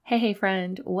Hey,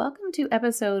 friend, welcome to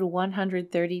episode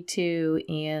 132,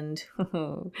 and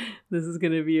this is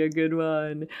going to be a good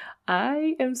one.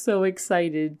 I am so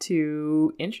excited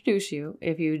to introduce you,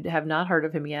 if you have not heard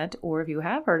of him yet, or if you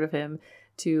have heard of him,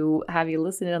 to have you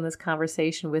listen in on this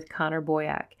conversation with Connor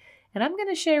Boyack. And I'm going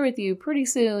to share with you pretty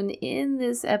soon in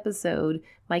this episode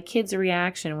my kids'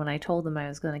 reaction when I told them I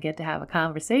was going to get to have a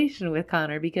conversation with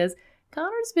Connor, because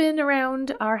Connor's been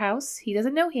around our house. He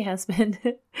doesn't know he has been,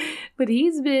 but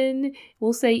he's been,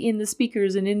 we'll say, in the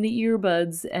speakers and in the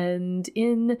earbuds and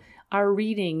in our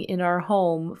reading in our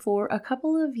home for a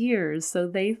couple of years. So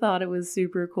they thought it was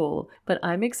super cool. But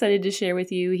I'm excited to share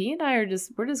with you. He and I are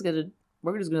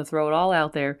we're just gonna throw it all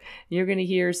out there. You're gonna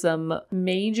hear some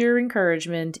major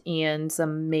encouragement and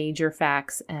some major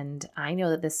facts. And I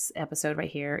know that this episode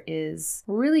right here is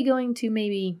really going to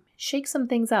maybe shake some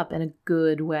things up in a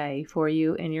good way for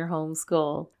you in your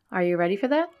homeschool. Are you ready for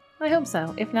that? I hope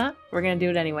so. If not, we're gonna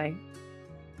do it anyway.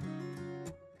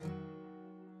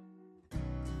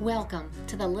 Welcome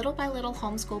to the Little by Little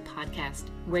Homeschool Podcast,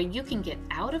 where you can get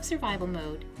out of survival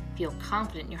mode, feel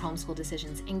confident in your homeschool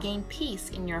decisions, and gain peace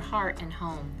in your heart and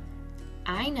home.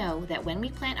 I know that when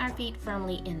we plant our feet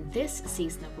firmly in this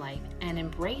season of life and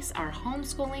embrace our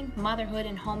homeschooling, motherhood,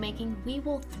 and homemaking, we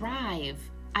will thrive.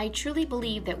 I truly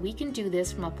believe that we can do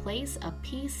this from a place of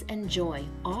peace and joy,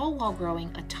 all while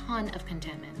growing a ton of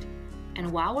contentment.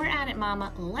 And while we're at it,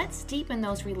 Mama, let's deepen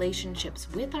those relationships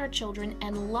with our children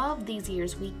and love these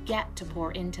years we get to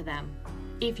pour into them.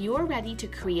 If you're ready to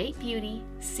create beauty,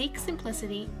 seek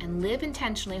simplicity, and live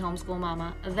intentionally, homeschool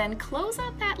mama, then close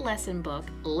out that lesson book,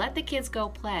 let the kids go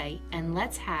play, and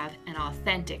let's have an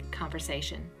authentic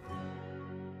conversation.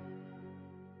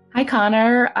 Hi,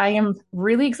 Connor. I am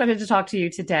really excited to talk to you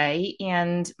today.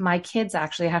 And my kids,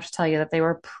 actually, I have to tell you that they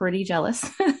were pretty jealous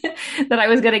that I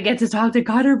was going to get to talk to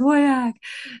Connor Boyack.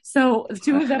 So the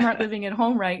two of them aren't living at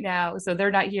home right now, so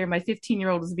they're not here. My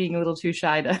 15-year-old is being a little too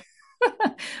shy to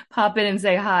pop in and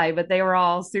say hi, but they were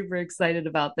all super excited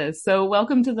about this. So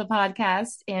welcome to the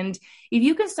podcast. And if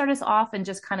you can start us off and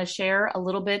just kind of share a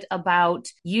little bit about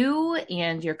you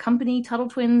and your company, Tuttle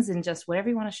Twins, and just whatever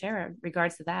you want to share in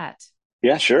regards to that.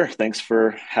 Yeah, sure. Thanks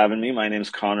for having me. My name's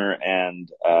Connor, and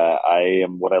I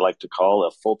am what I like to call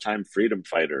a full-time freedom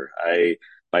fighter. I,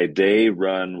 by day,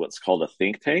 run what's called a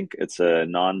think tank. It's a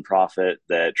nonprofit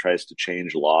that tries to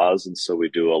change laws, and so we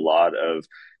do a lot of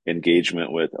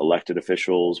engagement with elected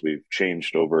officials. We've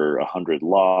changed over 100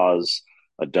 laws.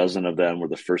 A dozen of them were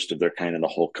the first of their kind in the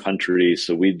whole country.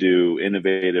 So we do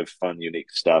innovative, fun, unique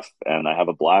stuff, and I have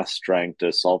a blast trying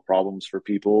to solve problems for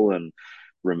people and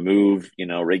remove,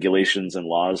 regulations and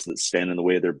laws that stand in the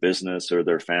way of their business or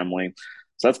their family.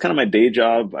 So that's kind of my day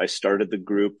job. I started the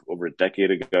group over a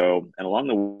decade ago. And along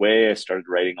the way, I started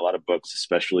writing a lot of books,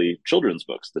 especially children's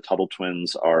books. The Tuttle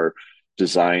Twins are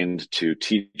designed to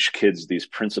teach kids these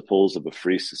principles of a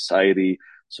free society.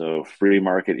 So free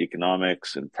market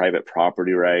economics and private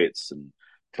property rights and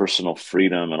personal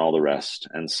freedom and all the rest.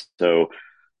 And so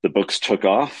the books took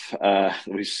off.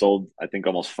 We sold, I think,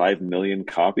 almost 5 million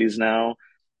copies now.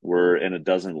 We're in a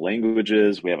dozen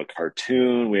languages. We have a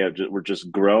cartoon. We're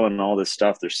just growing all this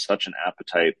stuff. There's such an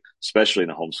appetite, especially in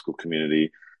the homeschool community,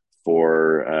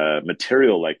 for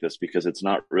material like this because it's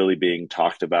not really being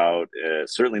talked about.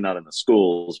 Certainly not in the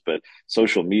schools, but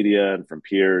social media and from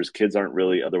peers. Kids aren't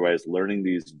really otherwise learning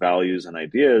these values and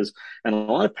ideas. And a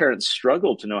lot of parents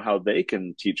struggle to know how they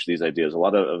can teach these ideas. A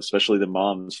lot of, especially the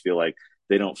moms, feel like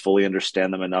they don't fully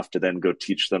understand them enough to then go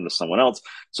teach them to someone else.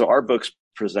 So our books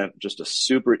present just a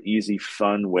super easy,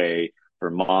 fun way for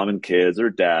mom and kids or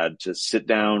dad to sit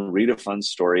down, read a fun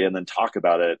story, and then talk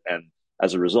about it. And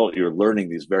as a result, you're learning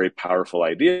these very powerful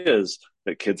ideas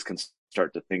that kids can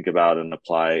start to think about and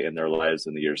apply in their lives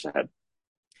in the years ahead.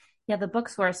 Yeah, the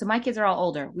books were, so my kids are all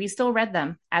older. We still read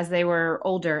them as they were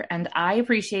older. And I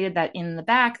appreciated that in the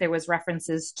back, there was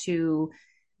references to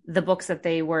the books that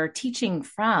they were teaching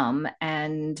from,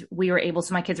 and we were able,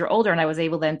 so my kids were older and I was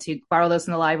able then to borrow those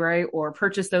from the library or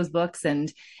purchase those books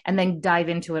and then dive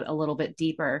into it a little bit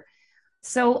deeper.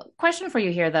 So question for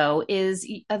you here though is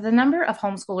the number of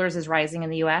homeschoolers is rising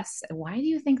in the US. Why do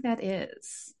you think that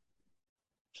is?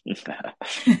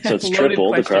 So it's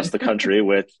tripled across the country,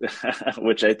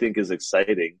 which I think is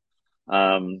exciting.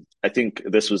 I think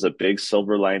this was a big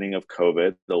silver lining of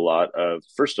COVID.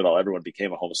 First of all, everyone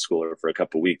became a homeschooler for a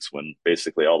couple of weeks when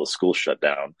basically all the schools shut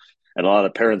down. And a lot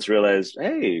of parents realized,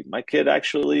 hey, my kid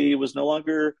actually was no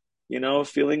longer,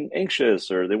 feeling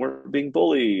anxious, or they weren't being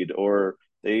bullied, or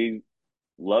they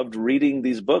loved reading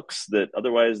these books that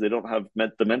otherwise they don't have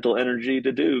the mental energy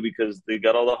to do because they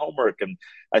got all the homework. And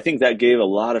I think that gave a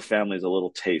lot of families a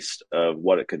little taste of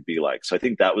what it could be like. So I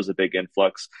think that was a big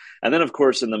influx. And then, of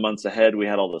course, in the months ahead, we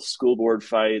had all the school board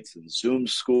fights and Zoom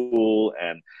school,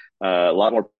 and a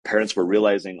lot more parents were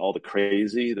realizing all the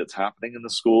crazy that's happening in the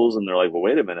schools, and they're like, "Well,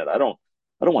 wait a minute, I don't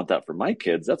want that for my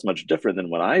kids. That's much different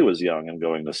than when I was young and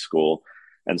going to school."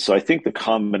 And so I think the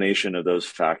combination of those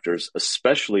factors,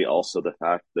 especially also the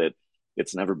fact that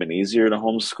it's never been easier to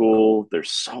homeschool. There's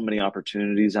so many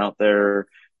opportunities out there,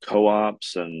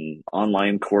 co-ops and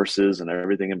online courses and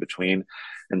everything in between.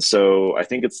 And so I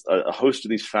think it's a host of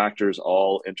these factors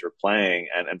all interplaying.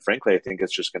 And frankly, I think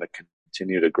it's just going to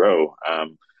continue to grow.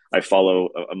 I follow,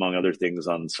 among other things,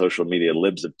 on social media,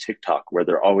 libs of TikTok, where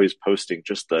they're always posting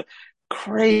just the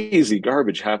crazy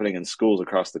garbage happening in schools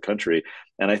across the country.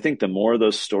 And I think the more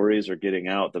those stories are getting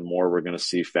out, the more we're going to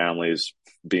see families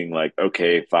being like,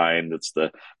 okay, fine, it's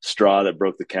the straw that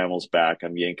broke the camel's back.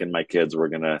 I'm yanking my kids. We're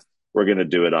going to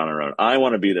do it on our own. I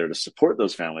want to be there to support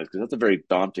those families because that's a very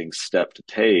daunting step to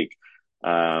take.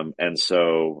 And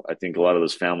so I think a lot of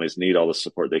those families need all the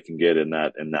support they can get in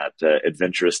that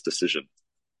adventurous decision.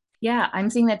 Yeah, I'm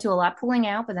seeing that too, a lot pulling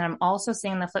out, but then I'm also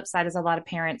seeing the flip side is a lot of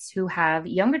parents who have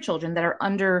younger children that are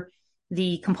under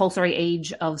the compulsory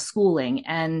age of schooling,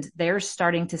 and they're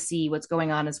starting to see what's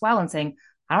going on as well and saying,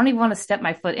 I don't even want to step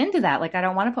my foot into that. Like, I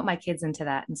don't want to put my kids into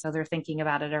that. And so they're thinking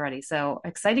about it already. So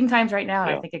exciting times right now.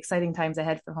 And I Yeah. think exciting times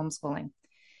ahead for homeschooling.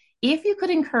 If you could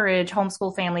encourage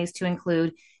homeschool families to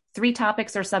include 3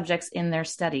 topics or subjects in their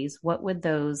studies, what would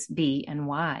those be and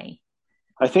why?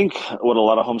 I think what a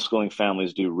lot of homeschooling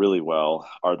families do really well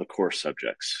are the core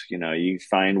subjects. You know, you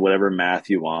find whatever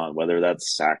math you want, whether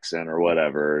that's Saxon or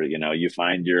whatever, you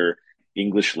find your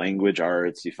English language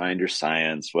arts, you find your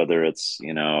science, whether it's,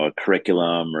 a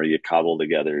curriculum or you cobble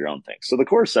together your own thing. So the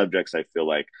core subjects, I feel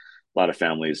like a lot of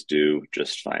families do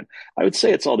just fine. I would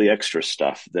say it's all the extra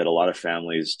stuff that a lot of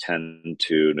families tend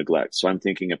to neglect. So I'm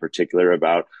thinking in particular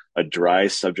about a dry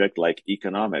subject like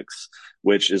economics,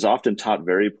 which is often taught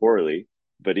very poorly,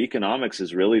 but economics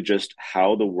is really just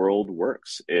how the world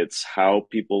works. It's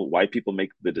why people make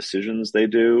the decisions they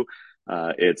do.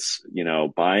 It's,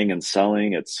 buying and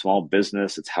selling. It's small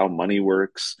business. It's how money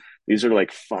works. These are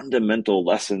like fundamental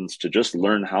lessons to just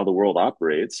learn how the world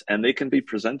operates, and they can be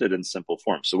presented in simple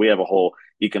form. So we have a whole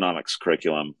economics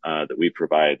curriculum that we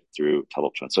provide through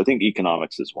Tuttle. So I think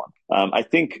economics is one. I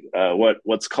think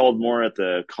what's called more at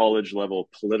the college level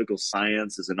political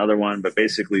science is another one, but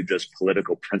basically just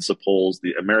political principles,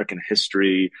 the American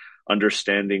history,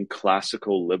 understanding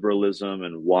classical liberalism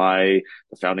and why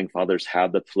the founding fathers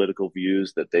had the political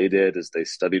views that they did as they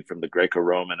studied from the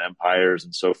Greco-Roman empires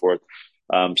and so forth.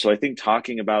 So I think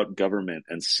talking about government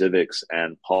and civics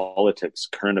and politics,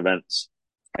 current events,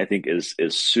 I think is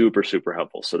super, super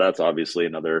helpful. So that's obviously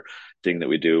another thing that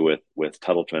we do with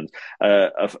Tuttle Twins.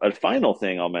 A final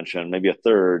thing I'll mention, maybe a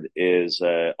third, is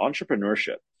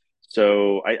entrepreneurship.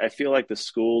 So I feel like the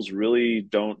schools really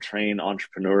don't train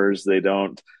entrepreneurs. They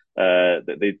don't.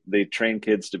 They train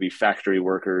kids to be factory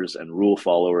workers and rule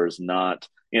followers, not,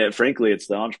 frankly, it's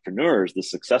the entrepreneurs, the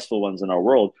successful ones in our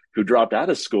world, who dropped out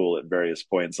of school at various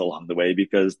points along the way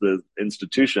because the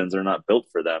institutions are not built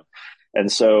for them.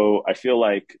 And so I feel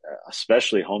like,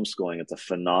 especially homeschooling, it's a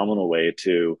phenomenal way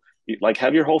to like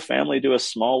have your whole family do a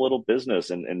small little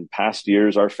business. And in past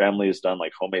years, our family has done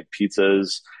like homemade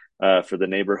pizzas for the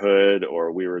neighborhood,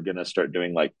 or we were going to start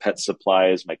doing like pet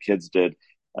supplies. My kids did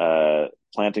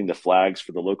planting the flags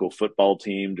for the local football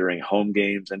team during home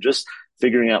games, and just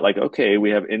figuring out like, okay,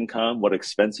 we have income. What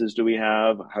expenses do we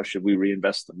have? How should we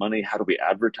reinvest the money? How do we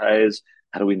advertise?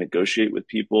 How do we negotiate with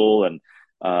people? And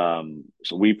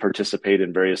so we participate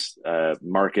in various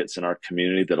markets in our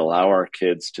community that allow our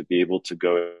kids to be able to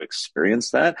go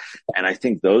experience that. And I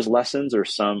think those lessons are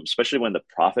especially when the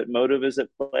profit motive is at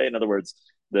play. In other words,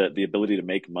 the ability to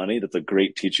make money, that's a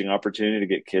great teaching opportunity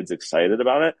to get kids excited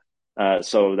about it.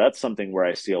 So that's something where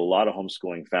I see a lot of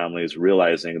homeschooling families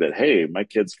realizing that, hey, my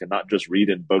kids cannot just read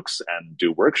in books and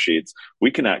do worksheets.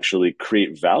 We can actually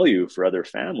create value for other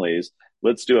families.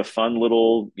 Let's do a fun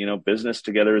little, business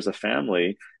together as a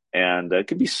family. And it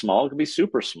could be small, it could be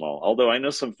super small. Although I know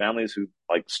some families who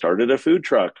like started a food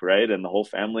truck, right? And the whole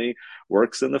family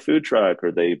works in the food truck,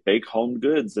 or they bake home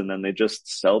goods and then they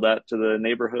just sell that to the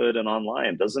neighborhood and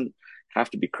online. It doesn't have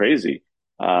to be crazy.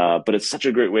 But it's such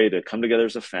a great way to come together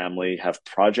as a family, have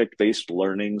project-based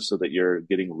learning so that you're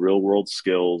getting real-world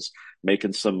skills,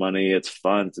 making some money. It's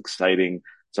fun, it's exciting.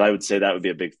 So I would say that would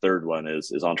be a big third one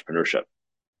is entrepreneurship.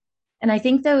 And I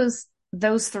think those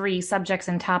 3 subjects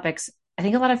and topics, I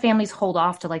think a lot of families hold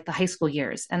off to like the high school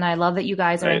years. And I love that you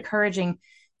guys are Right. encouraging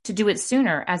to do it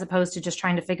sooner as opposed to just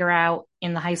trying to figure out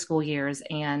in the high school years.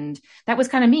 And that was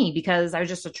kind of me because I was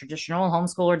just a traditional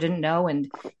homeschooler, didn't know.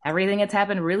 And everything that's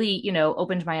happened really,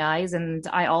 opened my eyes. And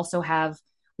I also have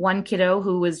one kiddo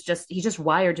who was he's just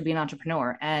wired to be an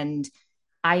entrepreneur. And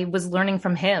I was learning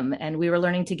from him and we were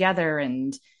learning together.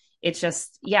 And it's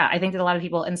just, yeah, I think that a lot of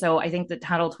people, and so I think that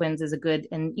Tuttle Twins is a good,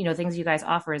 and, things you guys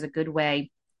offer is a good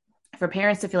way for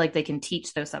parents to feel like they can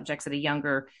teach those subjects at a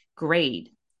younger grade.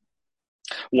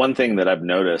 One thing that I've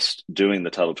noticed doing the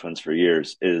Tuttle Twins for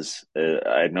years is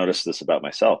I've noticed this about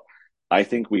myself. I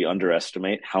think we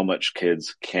underestimate how much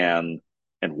kids can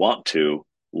and want to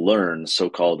learn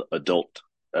so-called adult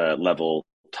level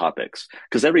topics,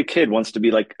 because every kid wants to be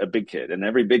like a big kid and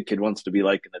every big kid wants to be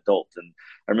like an adult. And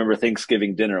I remember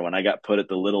Thanksgiving dinner when I got put at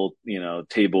the little,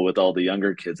 table with all the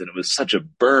younger kids, and it was such a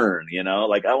burn,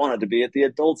 like I wanted to be at the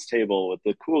adults table with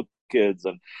the cool kids.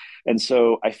 And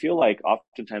so I feel like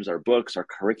oftentimes our books, our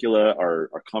curricula, our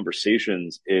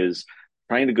conversations is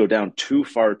trying to go down too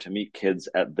far to meet kids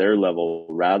at their level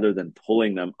rather than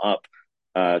pulling them up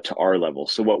to our level.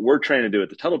 So what we're trying to do at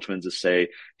the Tuttle Twins is say,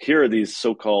 here are these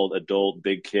so-called adult,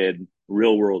 big kid,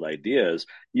 real world ideas.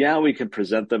 Yeah, we can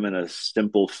present them in a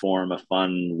simple form, a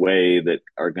fun way that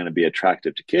are going to be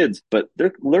attractive to kids, but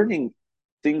they're learning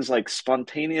things like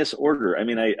spontaneous order. I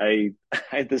mean, I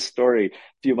had this story a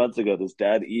few months ago. This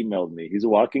dad emailed me. He's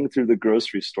walking through the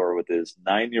grocery store with his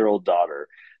 9-year-old daughter.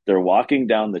 They're walking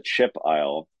down the chip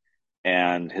aisle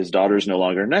and his daughter's no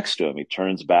longer next to him. He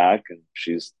turns back and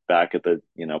she's back at the,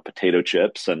 potato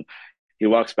chips. And he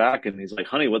walks back and he's like,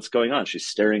 honey, what's going on? She's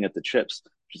staring at the chips.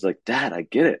 She's like, Dad, I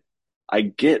get it. I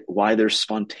get why there's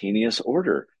spontaneous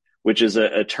order, which is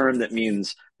a term that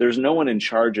means there's no one in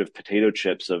charge of potato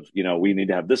chips of, we need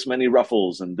to have this many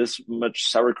ruffles and this much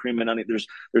sour cream and onion.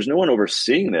 There's no one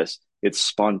overseeing this. It's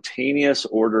spontaneous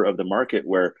order of the market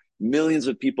where millions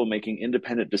of people making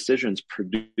independent decisions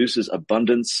produces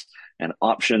abundance and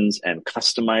options and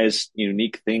customized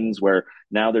unique things where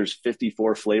now there's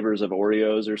 54 flavors of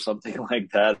Oreos or something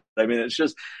like that. I mean, it's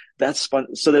just, that's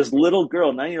fun. So this little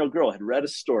girl, 9-year-old girl had read a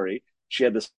story. She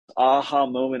had this aha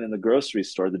moment in the grocery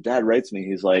store. The dad writes me,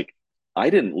 he's like, I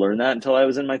didn't learn that until I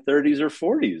was in my 30s or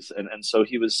 40s. And so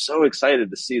he was so excited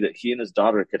to see that he and his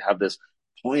daughter could have this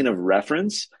point of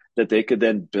reference that they could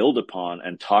then build upon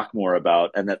and talk more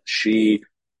about. And that she,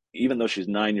 even though she's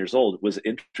 9 years old, was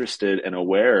interested and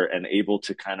aware and able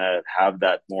to kind of have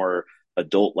that more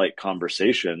adult-like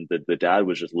conversation. That the dad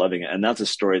was just loving it. And that's a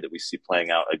story that we see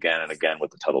playing out again and again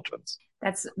with the Tuttle Twins.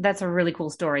 That's a really cool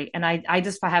story. And I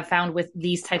just have found with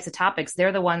these types of topics,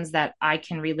 they're the ones that I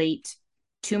can relate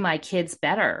to my kids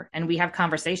better. And we have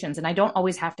conversations and I don't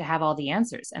always have to have all the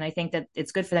answers. And I think that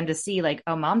it's good for them to see like,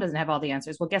 oh, mom doesn't have all the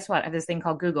answers. Well, guess what? I have this thing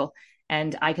called Google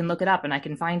and I can look it up and I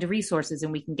can find resources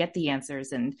and we can get the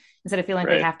answers. And instead of feeling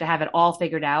like they have to have it all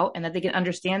figured out, and that they can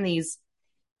understand these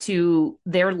to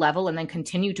their level and then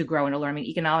continue to grow and to learn. I mean,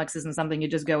 economics isn't something you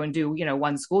just go and do,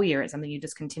 one school year. It's something you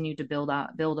just continue to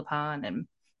build upon. And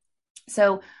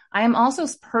so I am also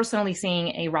personally seeing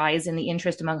a rise in the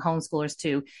interest among homeschoolers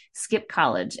to skip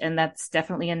college. And that's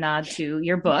definitely a nod to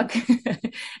your book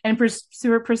and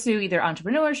pursue either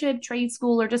entrepreneurship, trade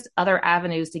school, or just other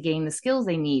avenues to gain the skills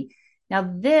they need. Now,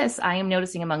 this I am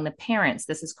noticing among the parents.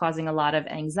 This is causing a lot of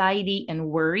anxiety and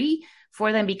worry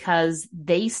for them because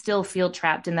they still feel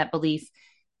trapped in that belief.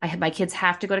 My kids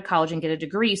have to go to college and get a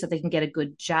degree so they can get a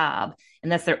good job.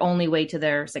 And that's their only way to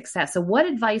their success. So what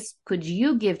advice could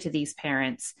you give to these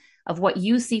parents of what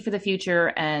you see for the future?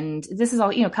 And this is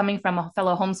all, coming from a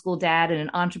fellow homeschool dad and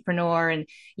an entrepreneur, and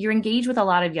you're engaged with a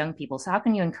lot of young people. So how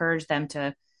can you encourage them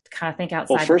to kind of think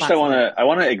outside Well, first, the box? I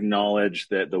want to acknowledge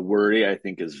that the worry, I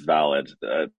think, is valid.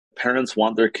 Parents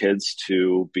want their kids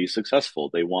to be successful.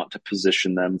 They want to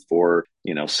position them for,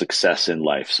 success in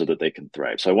life so that they can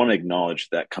thrive. So I want to acknowledge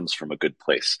that comes from a good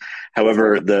place.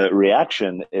 However, the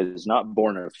reaction is not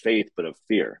born of faith, but of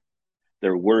fear.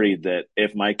 They're worried that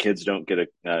if my kids don't get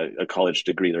a college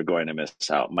degree, they're going to miss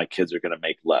out. My kids are going to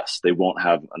make less. They won't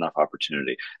have enough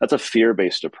opportunity. That's a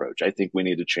fear-based approach. I think we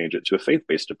need to change it to a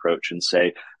faith-based approach and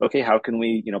say, okay, how can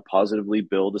we, positively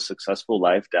build a successful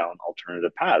life down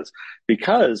alternative paths?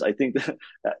 Because I think that,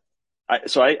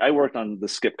 I worked on the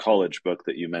Skip College book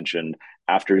that you mentioned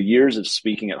after years of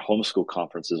speaking at homeschool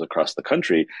conferences across the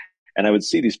country. And I would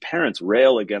see these parents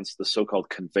rail against the so-called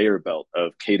conveyor belt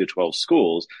of K-12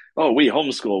 schools. Oh, we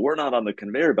homeschool. We're not on the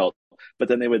conveyor belt. But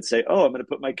then they would say, oh, I'm going to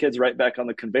put my kids right back on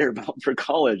the conveyor belt for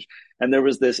college. And there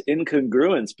was this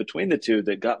incongruence between the two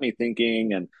that got me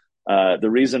thinking. And The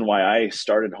reason why I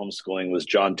started homeschooling was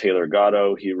John Taylor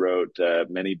Gatto. He wrote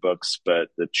many books, but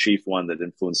the chief one that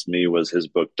influenced me was his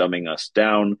book, Dumbing Us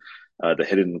Down, The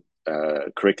Hidden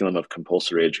Curriculum of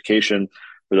Compulsory Education.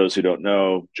 For those who don't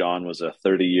know, John was a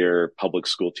 30-year public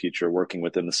school teacher working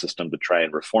within the system to try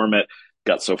and reform it.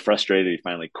 Got so frustrated, he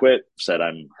finally quit, said,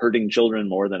 I'm hurting children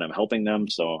more than I'm helping them,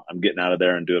 so I'm getting out of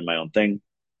there and doing my own thing.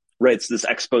 Writes this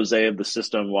expose of the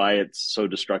system, why it's so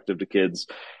destructive to kids.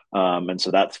 And so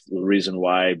that's the reason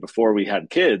why before we had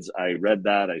kids, I read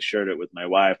that, I shared it with my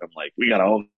wife. I'm like, we got to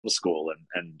homeschool,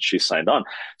 and she signed on.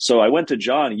 So I went to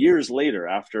John years later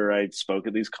after I spoke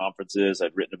at these conferences.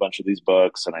 I'd written a bunch of these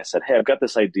books, and I said, hey, I've got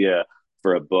this idea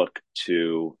for a book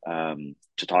to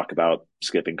talk about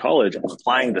skipping college and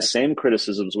applying the same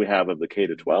criticisms we have of the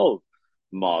K-12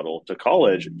 model to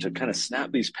college to kind of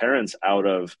snap these parents out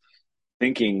of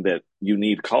thinking that you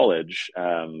need college.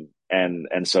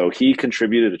 And so he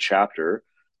contributed a chapter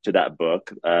to that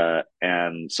book.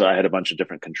 And so I had a bunch of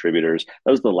different contributors.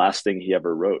 That was the last thing he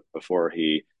ever wrote before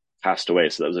he passed away.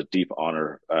 So that was a deep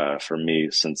honor for me,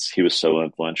 since he was so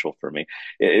influential for me.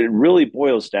 It really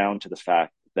boils down to the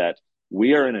fact that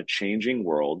we are in a changing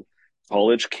world.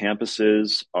 College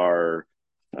campuses are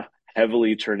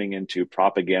heavily turning into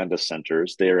propaganda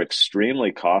centers. They are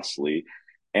extremely costly.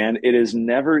 And it is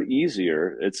never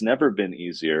easier, it's never been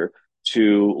easier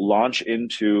to launch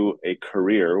into a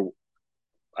career.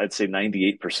 I'd say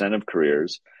 98% of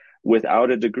careers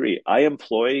without a degree. I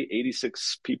employ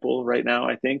 86 people right now,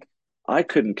 I think. I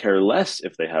couldn't care less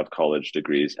if they have college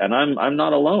degrees, and I'm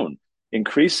not alone.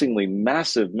 Increasingly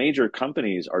massive major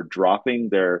companies are dropping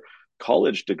their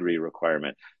college degree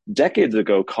requirement. Decades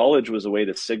ago, college was a way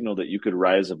to signal that you could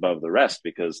rise above the rest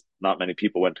because not many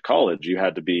people went to college. You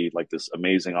had to be like this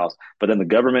amazing, awesome. But then the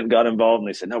government got involved and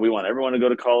they said, no, we want everyone to go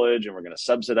to college and we're going to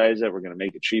subsidize it. We're going to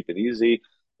make it cheap and easy.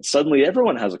 Suddenly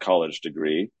everyone has a college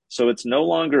degree. So it's no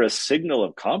longer a signal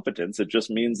of competence. It just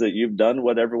means that you've done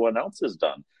what everyone else has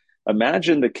done.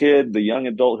 Imagine the kid, the young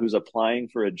adult who's applying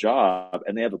for a job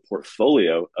and they have a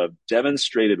portfolio of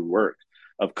demonstrated work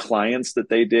of clients that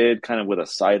they did kind of with a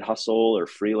side hustle or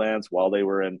freelance while they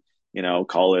were in,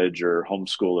 college or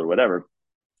homeschool or whatever.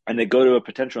 And they go to a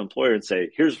potential employer and say,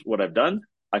 here's what I've done.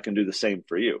 I can do the same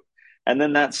for you. And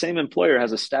then that same employer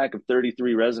has a stack of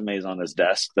 33 resumes on his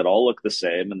desk that all look the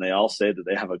same. And they all say that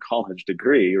they have a college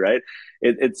degree, right?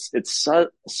 It's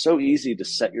so easy to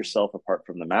set yourself apart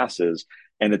from the masses.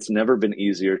 And it's never been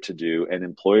easier to do. And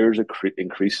employers are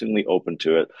increasingly open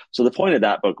to it. So the point of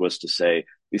that book was to say,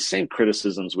 these same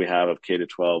criticisms we have of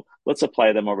K-12, let's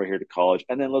apply them over here to college.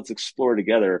 And then let's explore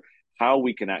together how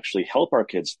we can actually help our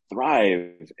kids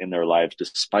thrive in their lives,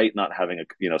 despite not having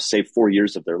save 4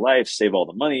 years of their life, save all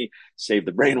the money, save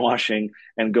the brainwashing,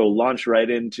 and go launch right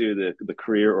into the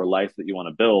career or life that you want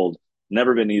to build.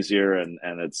 Never been easier. And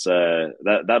it's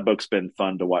that book's been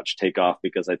fun to watch take off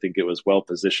because I think it was well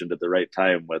positioned at the right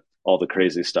time with all the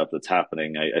crazy stuff that's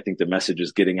happening. I think the message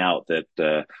is getting out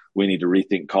that we need to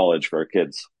rethink college for our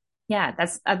kids. Yeah,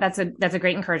 that's a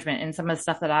great encouragement, and some of the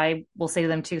stuff that I will say to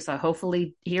them too. So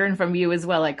hopefully hearing from you as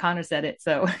well, like Connor said it.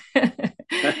 So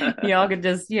y'all could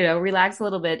just, relax a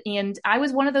little bit. And I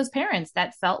was one of those parents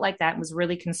that felt like that, was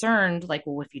really concerned, like,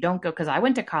 well, if you don't go, because I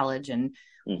went to college and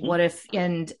what if,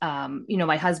 and,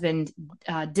 my husband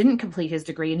didn't complete his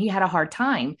degree and he had a hard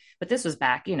time, but this was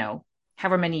back,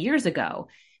 however many years ago,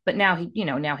 but now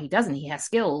he doesn't, he has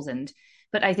skills.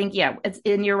 But I think,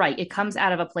 and you're right. It comes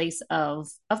out of a place of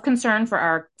concern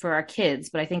for our kids.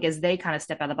 But I think as they kind of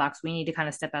step out of the box, we need to kind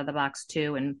of step out of the box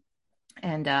too,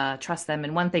 and trust them.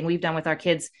 And one thing we've done with our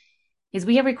kids is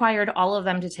we have required all of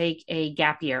them to take a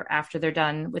gap year after they're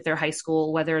done with their high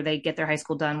school, whether they get their high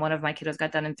school done. One of my kiddos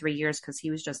got done in 3 years because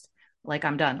he was just like,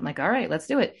 I'm done. I'm like, all right, let's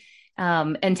do it.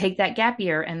 And take that gap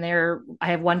year. And I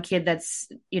have one kid that's,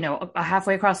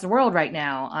 halfway across the world right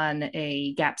now on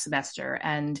a gap semester.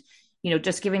 And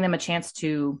just giving them a chance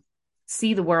to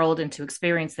see the world and to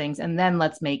experience things. And then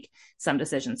let's make some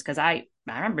decisions. Cause I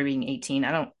remember being 18.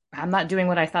 I'm not doing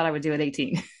what I thought I would do at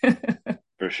 18.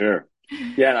 For sure.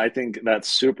 Yeah. I think that's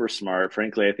super smart.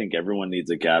 Frankly, I think everyone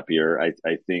needs a gap year.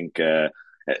 I think,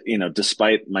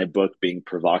 despite my book being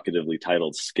provocatively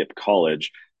titled Skip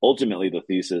College, ultimately the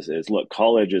thesis is, look,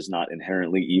 college is not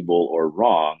inherently evil or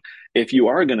wrong. If you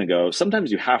are going to go,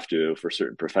 sometimes you have to for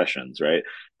certain professions, right?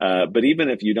 But even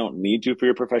if you don't need to for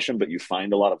your profession, but you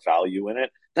find a lot of value in it,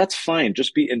 that's fine.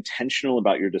 Just be intentional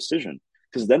about your decision.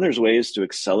 Because then there's ways to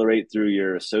accelerate through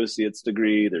your associate's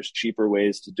degree. There's cheaper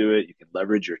ways to do it. You can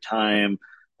leverage your time.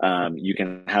 You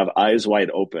can have eyes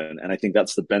wide open. And I think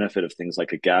that's the benefit of things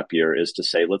like a gap year, is to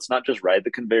say, let's not just ride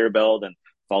the conveyor belt and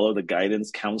follow the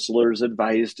guidance counselor's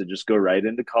advice to just go right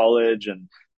into college and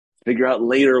figure out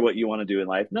later what you want to do in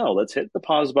life. No, let's hit the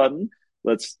pause button.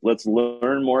 Let's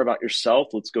learn more about yourself.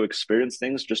 Let's go experience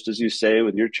things, just as you say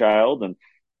with your child,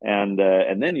 and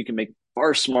then you can make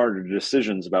far smarter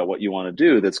decisions about what you want to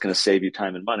do. That's going to save you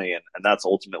time and money, and that's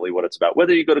ultimately what it's about.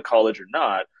 Whether you go to college or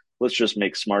not, let's just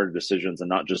make smarter decisions and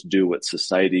not just do what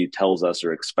society tells us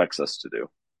or expects us to do.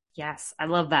 Yes, I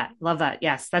love that. Love that.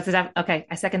 Yes, that's exactly. Okay,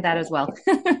 I second that as well.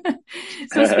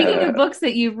 So speaking of books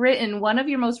that you've written, one of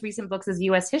your most recent books is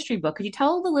U.S. history book. Could you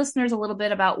tell the listeners a little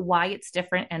bit about why it's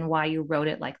different and why you wrote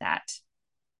it like that?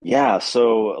 Yeah,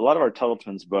 so a lot of our Tuttle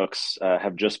Twins books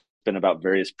have just been about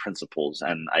various principles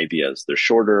and ideas. They're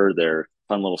shorter, they're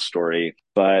fun little story,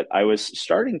 but I was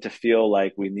starting to feel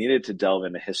like we needed to delve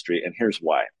into history, and here's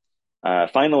why.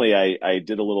 Finally, I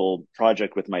did a little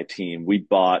project with my team. We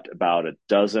bought about a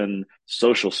dozen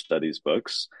social studies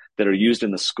books that are used in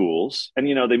the schools, and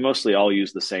they mostly all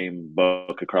use the same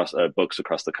books across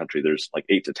the country. There's like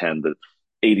 8 to 10 that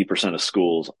 80% of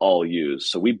schools all use.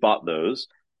 So we bought those.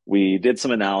 We did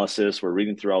some analysis. We're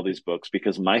reading through all these books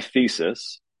because my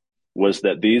thesis was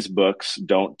that these books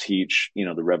don't teach,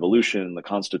 the Revolution, the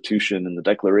Constitution, and the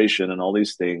Declaration, and all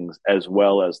these things as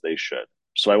well as they should.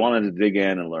 So I wanted to dig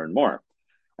in and learn more.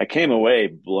 I came away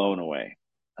blown away.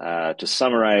 To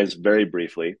summarize very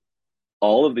briefly,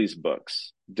 all of these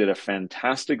books did a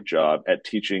fantastic job at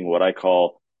teaching what I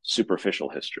call superficial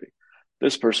history.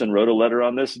 This person wrote a letter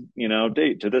on this,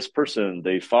 date to this person.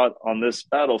 They fought on this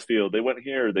battlefield. They went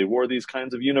here. They wore these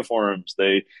kinds of uniforms.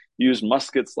 They used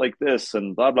muskets like this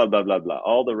and blah, blah, blah, blah, blah.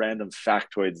 All the random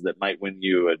factoids that might win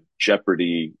you a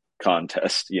Jeopardy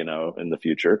contest, in the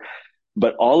future.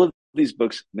 But all of these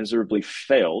books miserably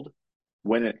failed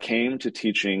when it came to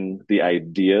teaching the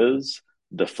ideas,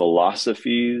 the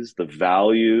philosophies, the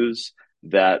values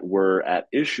that were at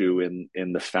issue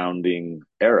in the founding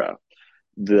era.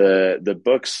 The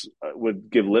books would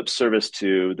give lip service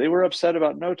to, they were upset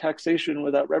about no taxation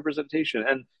without representation.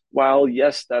 And while,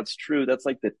 yes, that's true, that's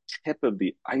like the tip of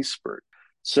the iceberg.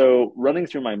 So running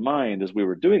through my mind as we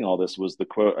were doing all this was the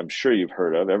quote I'm sure you've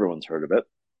heard of, everyone's heard of it,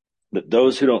 that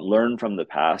those who don't learn from the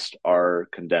past are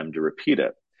condemned to repeat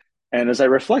it. And as I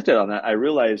reflected on that, I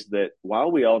realized that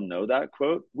while we all know that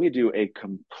quote, we do a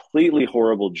completely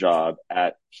horrible job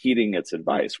at heeding its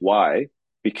advice. Why?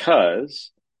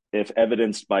 Because if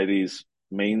evidenced by these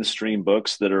mainstream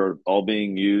books that are all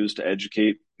being used to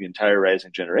educate the entire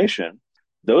rising generation,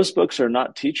 those books are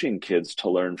not teaching kids to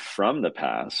learn from the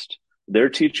past. They're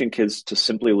teaching kids to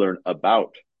simply learn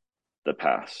about the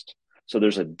past. So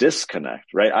there's a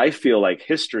disconnect, right? I feel like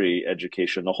history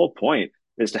education, the whole point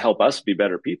is to help us be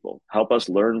better people, help us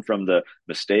learn from the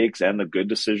mistakes and the good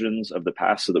decisions of the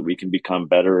past so that we can become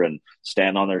better and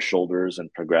stand on their shoulders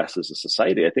and progress as a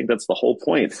society. I think that's the whole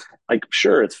point. Like,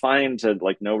 sure, it's fine to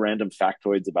know random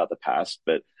factoids about the past,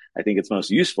 but I think it's most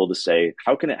useful to say,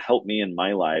 how can it help me in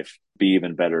my life be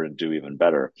even better and do even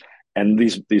better? And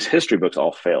these history books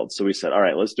all failed. So we said, all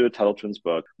right, let's do a Tuttle Twins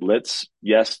book. Let's,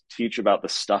 yes, teach about the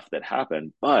stuff that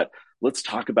happened, but let's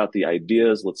talk about the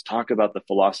ideas. Let's talk about the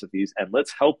philosophies, and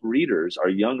let's help readers, our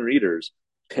young readers,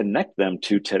 connect them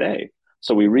to today.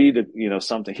 So we read,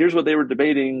 something. Here's what they were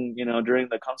debating, during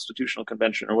the Constitutional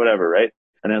Convention or whatever, right?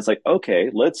 And then it's like, okay,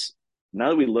 now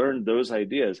that we learned those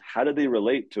ideas, how do they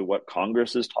relate to what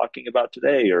Congress is talking about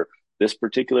today, or this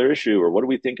particular issue, or what do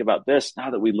we think about this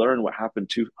now that we learn what happened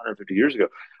 250 years ago?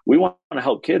 We want to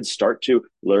help kids start to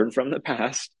learn from the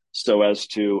past so as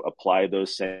to apply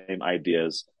those same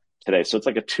ideas today. So it's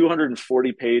like a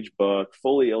 240-page book,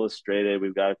 fully illustrated.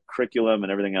 We've got curriculum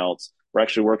and everything else. We're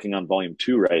actually working on volume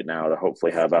 2 right now to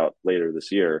hopefully have out later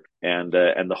this year. And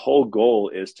the whole goal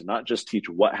is to not just teach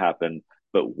what happened,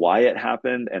 but why it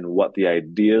happened and what the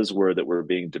ideas were that were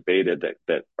being debated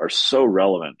that are so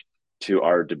relevant to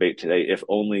our debate today, if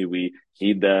only we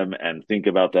heed them and think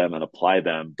about them and apply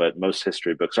them. But most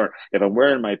history books aren't. If I'm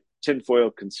wearing my tinfoil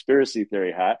conspiracy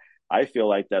theory hat, I feel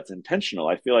like that's intentional.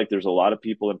 I feel like there's a lot of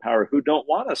people in power who don't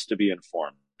want us to be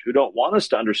informed, who don't want us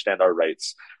to understand our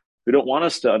rights, who don't want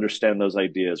us to understand those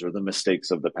ideas or the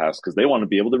mistakes of the past, because they want to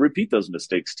be able to repeat those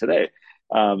mistakes today.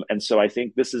 And so I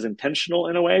think this is intentional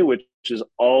in a way, which is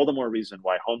all the more reason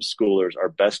why homeschoolers are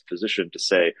best positioned to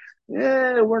say,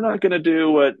 we're not going to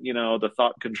do what, the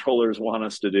thought controllers want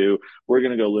us to do. We're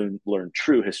going to go learn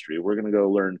true history. We're going to go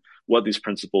learn what these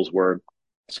principles were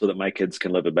so that my kids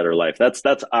can live a better life.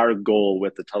 That's our goal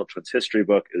with the Tuttle Twins history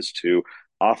book, is to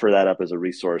offer that up as a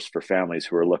resource for families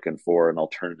who are looking for an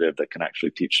alternative that can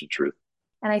actually teach some truth.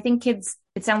 And I think it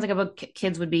sounds like a book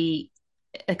kids would be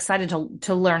excited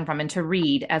to learn from and to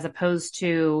read, as opposed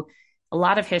to a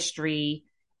lot of history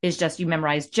is just you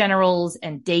memorize generals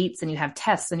and dates, and you have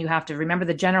tests, and you have to remember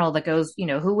the general that goes,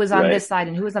 who was on Right. this side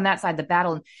and who was on that side of the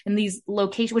battle, and these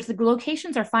locations, which the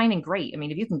locations are fine and great. I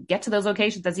mean, if you can get to those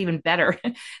locations, that's even better.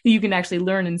 You can actually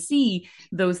learn and see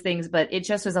those things, but it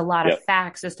just is a lot of Yep.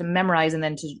 facts just to memorize and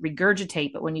then to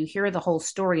regurgitate. But when you hear the whole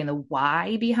story and the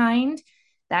why behind,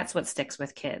 that's what sticks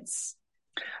with kids.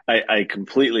 I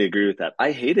completely agree with that.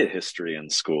 I hated history in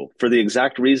school for the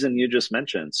exact reason you just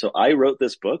mentioned. So I wrote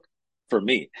this book for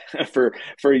me,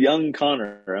 for young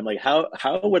Connor. I'm like, how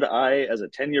would I, as a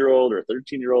 10-year-old or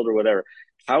 13-year-old or whatever,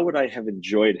 how would I have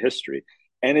enjoyed history?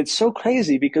 And it's so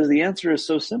crazy because the answer is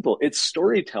so simple. It's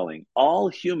storytelling. All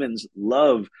humans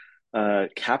love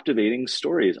captivating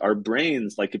stories. Our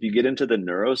brains, like if you get into the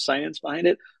neuroscience behind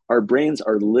it, our brains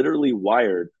are literally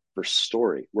wired for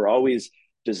story. We're always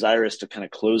desirous to kind of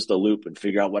close the loop and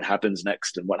figure out what happens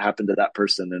next and what happened to that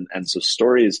person. And so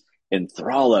stories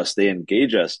enthrall us, they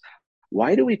engage us.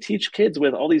 Why do we teach kids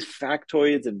with all these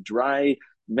factoids and dry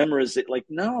memories? Like,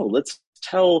 no, let's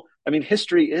tell. I mean,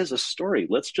 history is a story.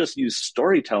 Let's just use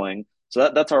storytelling. So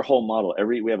that's our whole model.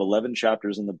 We have 11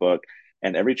 chapters in the book,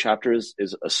 and every chapter is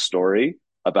a story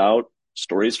about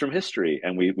stories from history,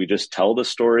 and we just tell the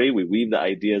story, we weave the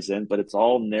ideas in, but it's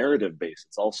all narrative based,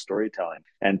 it's all storytelling.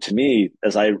 And to me,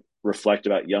 as I reflect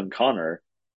about young Connor,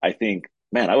 I think,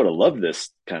 man, I would have loved this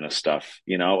kind of stuff.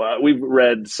 We've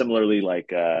read similarly,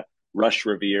 like Rush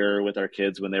Revere with our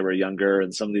kids when they were younger,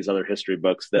 and some of these other history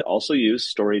books that also use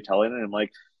storytelling, and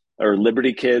like, or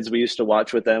Liberty Kids we used to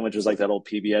watch with them, which was like that old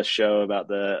PBS show about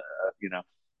the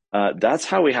that's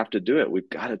how we have to do it. We've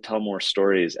got to tell more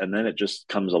stories, and then it just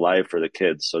comes alive for the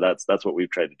kids. So that's what we've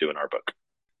tried to do in our book.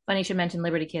 Funny you should mention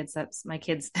Liberty Kids. That's my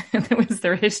kids. That was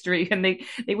their history, and they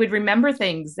would remember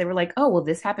things. They were like, "Oh, well,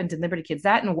 this happened in Liberty Kids.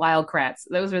 That and Wild Kratts.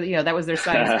 Those were, that was their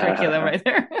science curriculum right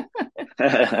there."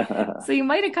 So you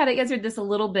might have kind of answered this a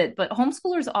little bit, but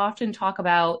homeschoolers often talk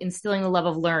about instilling the love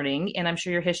of learning, and I'm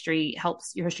sure your history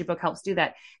book helps do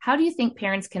that. How do you think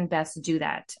parents can best do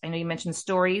that? I know you mentioned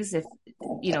stories. If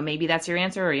maybe that's your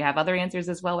answer, or you have other answers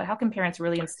as well. But how can parents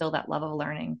really instill that love of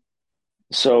learning?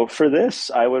 So for this,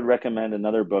 I would recommend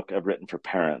another book I've written for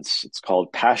parents. It's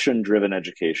called Passion Driven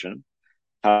Education: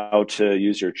 How to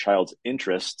Use Your Child's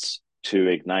Interests to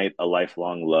Ignite a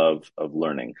Lifelong Love of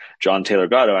Learning. John Taylor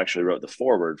Gatto actually wrote the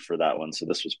foreword for that one. So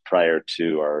this was prior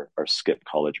to our Skip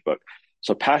College book.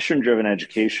 So Passion Driven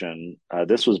Education,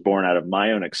 this was born out of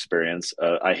my own experience.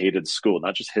 I hated school,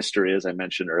 not just history, as I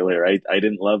mentioned earlier. I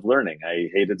didn't love learning. I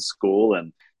hated school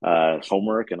and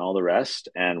homework and all the rest.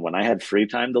 And when I had free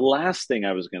time, the last thing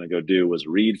I was going to go do was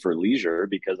read for leisure,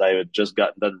 because I had just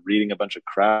gotten done reading a bunch of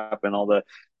crap and all the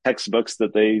textbooks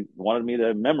that they wanted me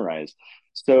to memorize.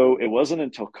 So it wasn't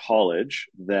until college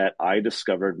that I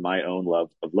discovered my own love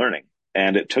of learning.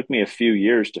 And it took me a few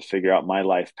years to figure out my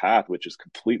life path, which is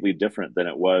completely different than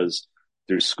it was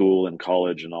through school and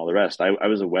college and all the rest. I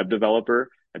was a web developer.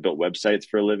 I built websites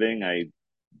for a living. I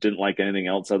didn't like anything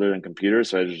else other than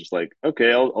computers. So I was just like,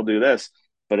 okay, I'll do this.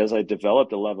 But as I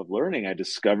developed a love of learning, I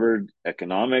discovered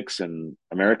economics and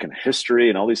American history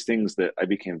and all these things that I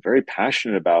became very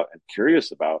passionate about and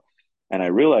curious about. And I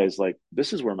realized, like,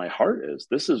 this is where my heart is.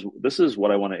 This is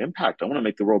what I want to impact. I want to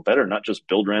make the world better, not just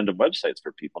build random websites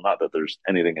for people. Not that there's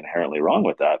anything inherently wrong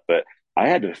with that, but I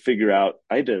had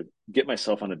to get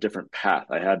myself on a different path.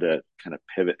 I had to kind of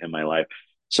pivot in my life.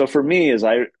 So for me, as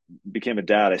I became a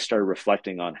dad, I started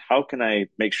reflecting on how can I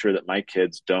make sure that my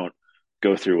kids don't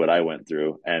go through what I went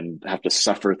through and have to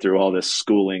suffer through all this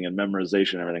schooling and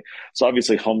memorization and everything. So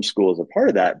obviously homeschool is a part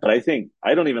of that, but I think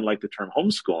I don't even like the term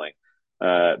homeschooling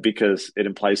because it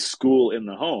implies school in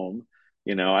the home.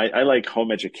 I like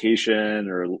home education,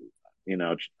 or,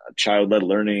 child-led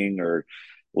learning, or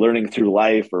learning through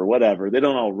life, or whatever. They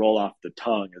don't all roll off the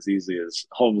tongue as easy as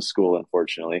homeschool,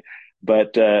 unfortunately.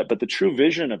 But the true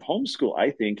vision of homeschool,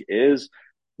 I think, is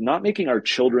not making our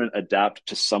children adapt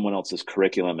to someone else's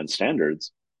curriculum and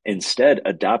standards. Instead,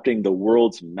 adapting the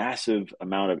world's massive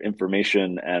amount of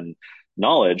information and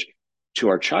knowledge to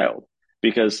our child.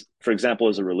 Because, for example,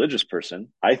 as a religious person,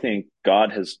 I think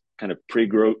God has kind of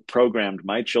pre-programmed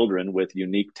my children with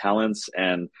unique talents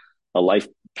and a life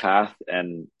path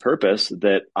and purpose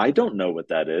that I don't know what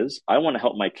that is. I want to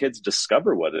help my kids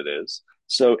discover what it is.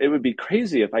 So it would be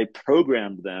crazy if I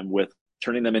programmed them with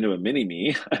turning them into a mini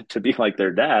me to be like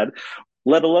their dad,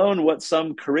 let alone what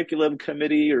some curriculum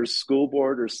committee or school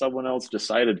board or someone else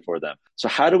decided for them. So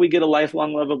how do we get a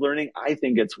lifelong love of learning? I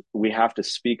think we have to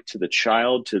speak to the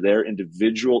child, to their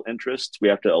individual interests. We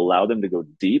have to allow them to go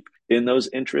deep in those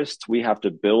interests. We have to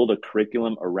build a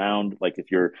curriculum around, like, if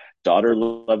your daughter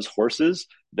loves horses,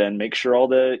 then make sure all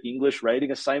the English writing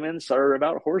assignments are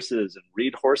about horses, and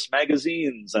read horse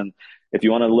magazines. And if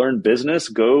you want to learn business,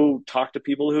 go talk to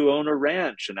people who own a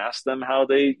ranch and ask them how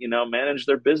they, manage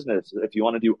their business. If you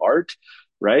want to do art,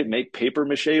 right, make paper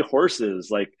mache horses.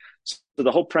 Like, so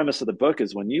the whole premise of the book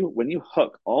is when you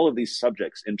hook all of these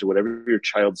subjects into whatever your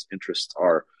child's interests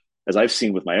are, as I've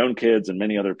seen with my own kids and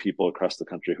many other people across the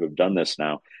country who have done this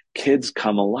now, kids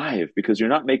come alive because you're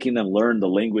not making them learn the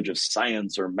language of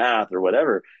science or math or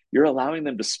whatever. You're allowing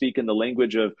them to speak in the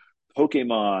language of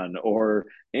Pokemon or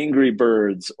Angry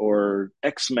Birds or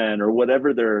X-Men or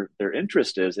whatever their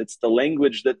interest is. It's the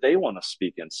language that they want to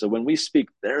speak in. So when we speak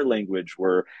their language,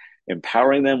 we're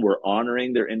empowering them, we're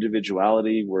honoring their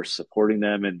individuality, we're supporting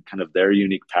them in kind of their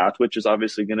unique path, which is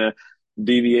obviously going to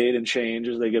deviate and change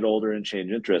as they get older and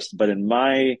change interests. But in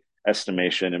my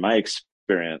estimation, in my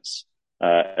experience,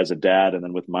 as a dad, and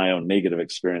then with my own negative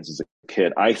experience as a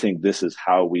kid, I think this is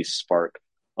how we spark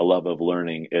a love of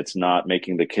learning. It's not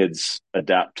making the kids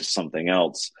adapt to something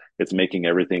else. It's making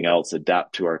everything else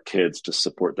adapt to our kids to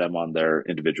support them on their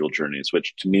individual journeys,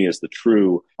 which to me is the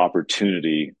true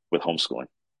opportunity with homeschooling.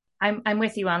 I'm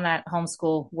with you on that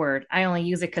homeschool word. I only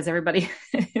use it because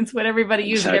it's what everybody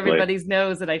uses. Exactly. Everybody's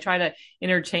knows that I try to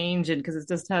interchange it because it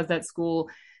just has that school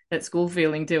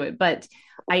feeling to it. But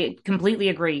I completely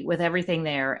agree with everything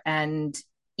there. And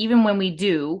even when we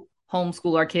do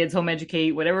homeschool our kids, home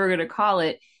educate, whatever we're going to call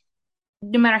it,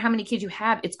 no matter how many kids you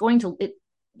have, it's going to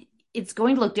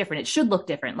look different. It should look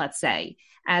different, let's say,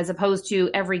 as opposed to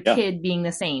every kid being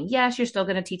the same. Yes, you're still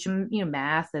going to teach them,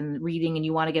 math and reading, and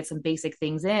you want to get some basic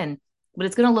things in, but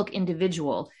it's going to look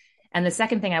individual. And the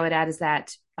second thing I would add is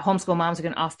that homeschool moms are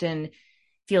going to often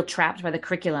feel trapped by the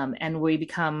curriculum, and we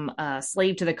become a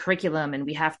slave to the curriculum, and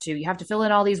you have to fill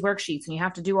in all these worksheets, and you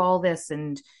have to do all this,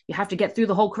 and you have to get through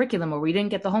the whole curriculum, or we didn't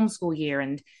get the homeschool year.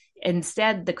 And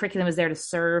instead, the curriculum is there to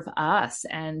serve us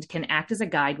and can act as a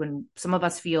guide when some of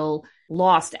us feel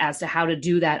lost as to how to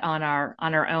do that on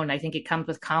our own. I think it comes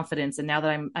with confidence. And now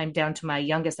that I'm down to my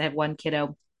youngest, I have one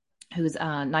kiddo who's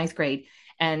ninth grade,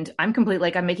 and I'm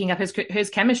I'm making up his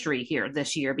chemistry here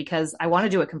this year because I want to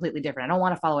do it completely different. I don't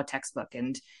want to follow a textbook,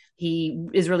 and he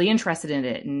is really interested in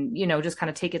it, and just kind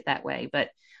of take it that way. But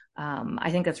I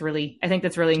think that's really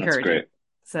encouraging. That's great.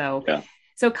 So yeah.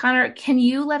 So Connor, can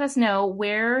you let us know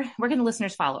where can the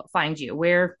listeners find you?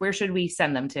 Where should we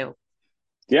send them to?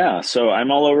 Yeah, so I'm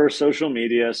all over social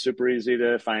media. Super easy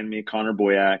to find me, Connor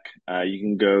Boyack. You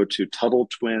can go to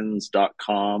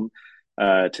TuttleTwins.com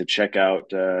to check out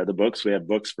the books. We have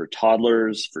books for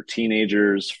toddlers, for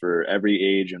teenagers, for every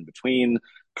age in between,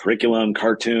 curriculum,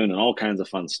 cartoon, and all kinds of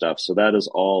fun stuff. So that is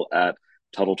all at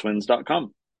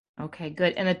TuttleTwins.com. Okay,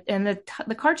 good. And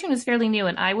the cartoon is fairly new,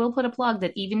 and I will put a plug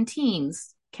that even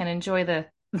teens can enjoy the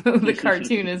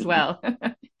cartoon as well.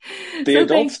 The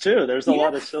adults too. There's a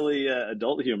lot of silly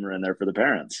adult humor in there for the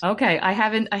parents. Okay, I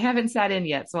haven't sat in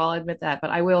yet, so I'll admit that, but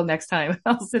I will next time.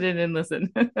 I'll sit in and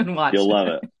listen and watch. You'll love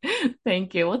it.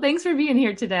 Thank you. Well, thanks for being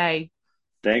here today.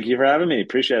 Thank you for having me.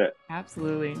 Appreciate it.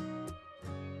 Absolutely.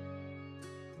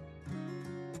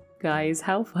 Guys,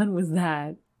 how fun was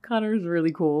that? Connor's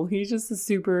really cool. He's just a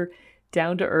super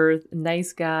down-to-earth,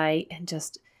 nice guy, and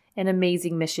just an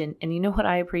amazing mission. And you know what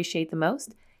I appreciate the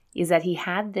most? Is that he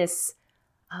had this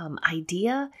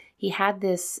idea, he had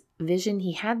this vision,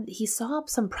 he saw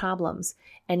some problems,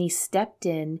 and he stepped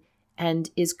in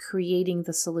and is creating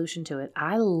the solution to it.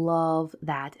 I love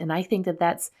that. And I think that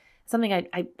that's something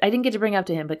I didn't get to bring up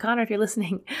to him. But Connor, if you're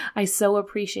listening, I so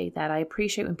appreciate that. I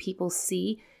appreciate when people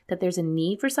see that there's a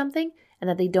need for something and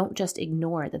that they don't just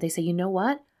ignore it, that they say, you know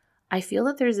what? I feel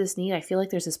that there's this need. I feel like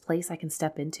there's this place I can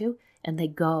step into, and they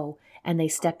go and they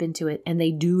step into it and they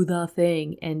do the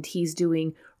thing. And he's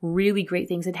doing really great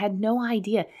things and had no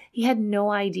idea. He had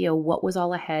no idea what was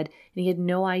all ahead, and he had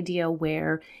no idea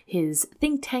where his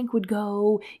think tank would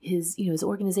go, his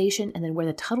organization, and then where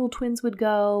the Tuttle twins would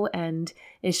go. And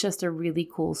it's just a really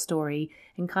cool story.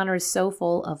 And Connor is so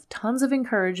full of tons of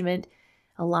encouragement.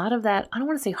 A lot of that, I don't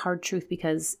want to say hard truth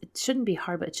because it shouldn't be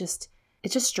hard, but it's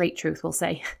just straight truth, we'll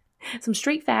say. some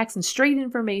straight facts and straight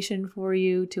information for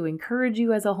you to encourage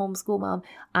you as a homeschool mom.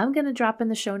 I'm going to drop in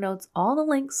the show notes all the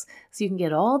links so you can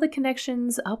get all the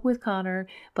connections up with Connor.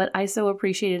 But I so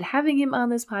appreciated having him on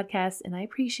this podcast, and I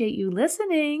appreciate you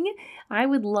listening. I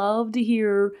would love to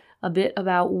hear a bit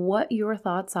about what your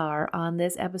thoughts are on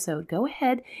this episode. Go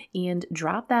ahead and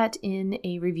drop that in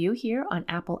a review here on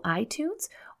Apple iTunes,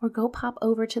 or go pop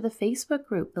over to the Facebook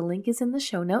group. The link is in the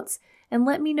show notes, and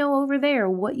let me know over there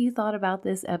what you thought about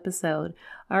this episode.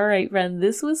 All right, friend,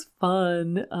 this was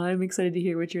fun. I'm excited to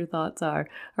hear what your thoughts are.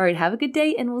 All right, have a good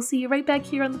day, and we'll see you right back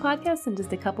here on the podcast in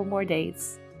just a couple more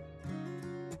days.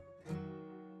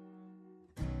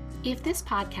 If this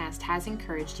podcast has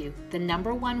encouraged you, the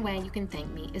number one way you can thank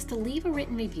me is to leave a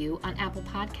written review on Apple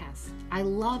Podcasts. I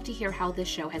love to hear how this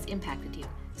show has impacted you,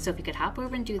 so if you could hop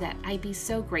over and do that, I'd be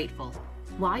so grateful.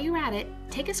 While you're at it,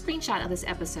 take a screenshot of this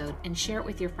episode and share it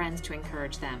with your friends to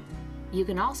encourage them. You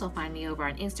can also find me over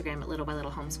on Instagram at Little by Little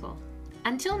Homeschool.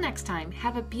 Until next time,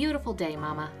 have a beautiful day,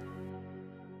 Mama.